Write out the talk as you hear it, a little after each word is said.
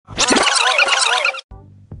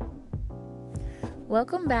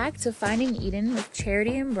Welcome back to Finding Eden with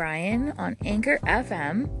Charity and Brian on Anchor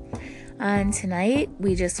FM. And tonight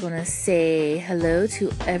we just want to say hello to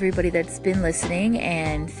everybody that's been listening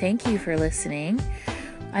and thank you for listening.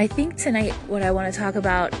 I think tonight what I want to talk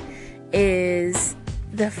about is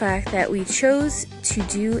the fact that we chose to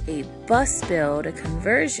do a bus build, a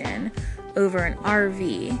conversion over an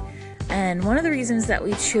RV. And one of the reasons that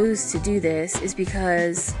we chose to do this is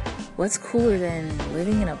because what's cooler than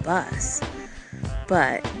living in a bus?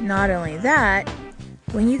 But not only that,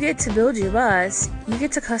 when you get to build your bus, you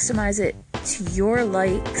get to customize it to your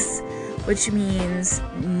likes, which means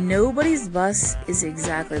nobody's bus is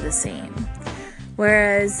exactly the same.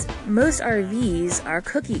 Whereas most RVs are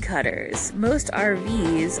cookie cutters. Most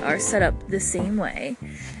RVs are set up the same way.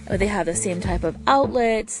 They have the same type of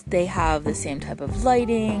outlets, they have the same type of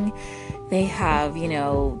lighting, they have,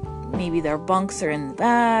 maybe their bunks are in the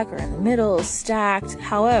back or in the middle, stacked.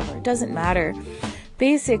 However, it doesn't matter.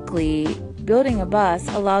 Basically, building a bus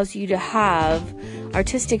allows you to have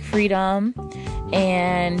artistic freedom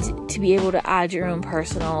and to be able to add your own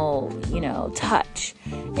personal, touch.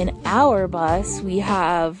 In our bus, we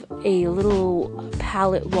have a little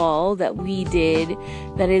palette wall that we did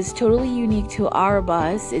that is totally unique to our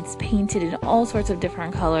bus. It's painted in all sorts of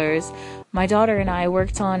different colors. My daughter and I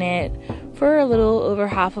worked on it for a little over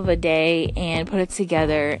half of a day and put it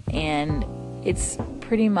together, and it's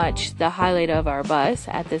pretty much the highlight of our bus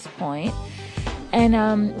at this point.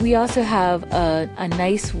 And we also have a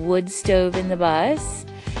nice wood stove in the bus.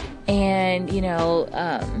 And,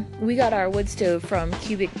 we got our wood stove from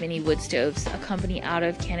Cubic Mini Wood Stoves, a company out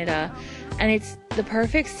of Canada. And it's the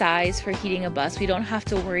perfect size for heating a bus. We don't have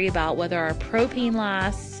to worry about whether our propane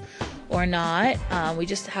lasts or not. We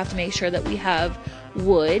just have to make sure that we have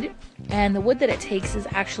wood. And the wood that it takes is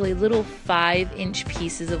actually little 5-inch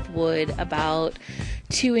pieces of wood, about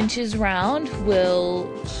 2 inches round, will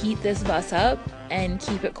heat this bus up and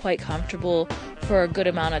keep it quite comfortable for a good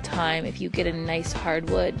amount of time if you get a nice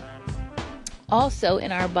hardwood. Also,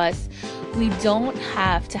 in our bus, we don't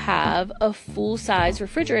have to have a full-size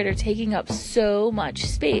refrigerator taking up so much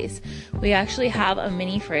space. We actually have a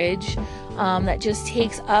mini fridge that just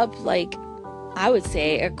takes up, I would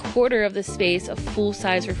say, a quarter of the space a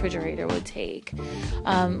full-size refrigerator would take.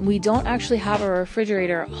 We don't actually have a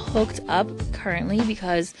refrigerator hooked up currently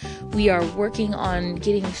because we are working on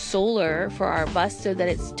getting solar for our bus so that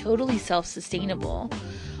it's totally self-sustainable.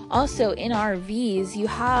 Also, in RVs, you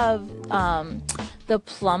have the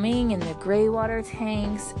plumbing and the gray water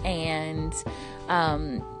tanks and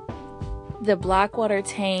the black water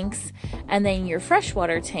tanks, and then your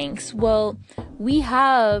freshwater tanks. Well, we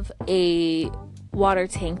have a water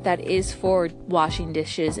tank that is for washing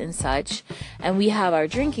dishes and such, and we have our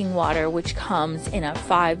drinking water, which comes in a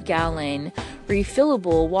 5-gallon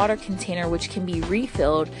refillable water container, which can be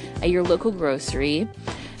refilled at your local grocery.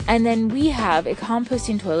 And then we have a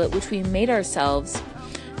composting toilet, which we made ourselves.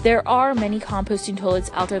 There are many composting toilets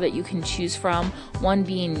out there that you can choose from, one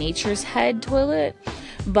being Nature's Head toilet,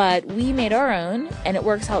 but we made our own and it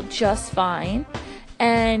works out just fine.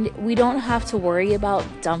 And we don't have to worry about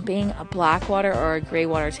dumping a black water or a gray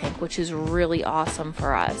water tank, which is really awesome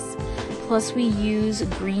for us. Plus, we use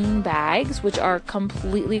green bags, which are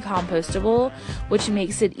completely compostable, which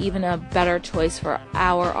makes it even a better choice for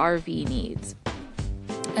our RV needs.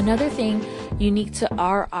 Another thing unique to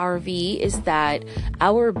our RV is that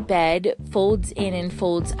our bed folds in and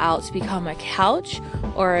folds out to become a couch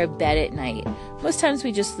or a bed at night. Most times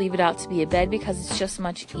we just leave it out to be a bed because it's just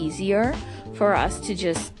much easier for us to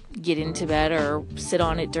just get into bed or sit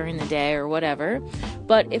on it during the day or whatever.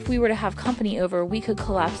 But if we were to have company over, we could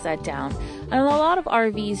collapse that down. And a lot of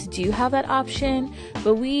RVs do have that option,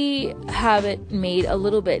 but we have it made a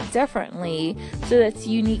little bit differently so that's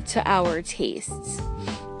unique to our tastes.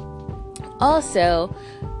 Also,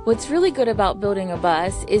 what's really good about building a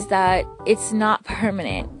bus is that it's not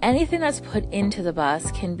permanent. Anything that's put into the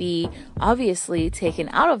bus can be obviously taken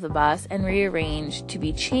out of the bus and rearranged to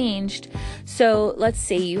be changed. So let's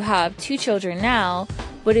say you have 2 children now,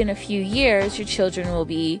 but in a few years your children will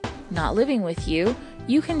be not living with you.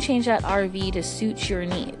 You can change that RV to suit your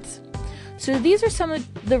needs. So these are some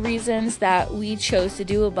of the reasons that we chose to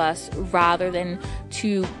do a bus rather than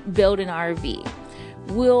to build an RV.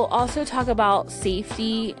 We'll also talk about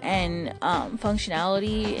safety and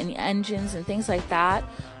functionality and engines and things like that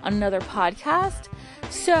on another podcast.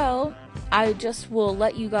 So I just will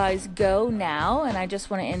let you guys go now, and I just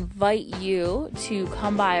want to invite you to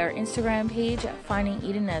come by our Instagram page at Finding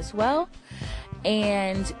Eden as well,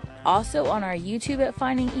 and also on our YouTube at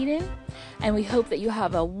Finding Eden. And we hope that you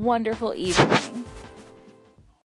have a wonderful evening.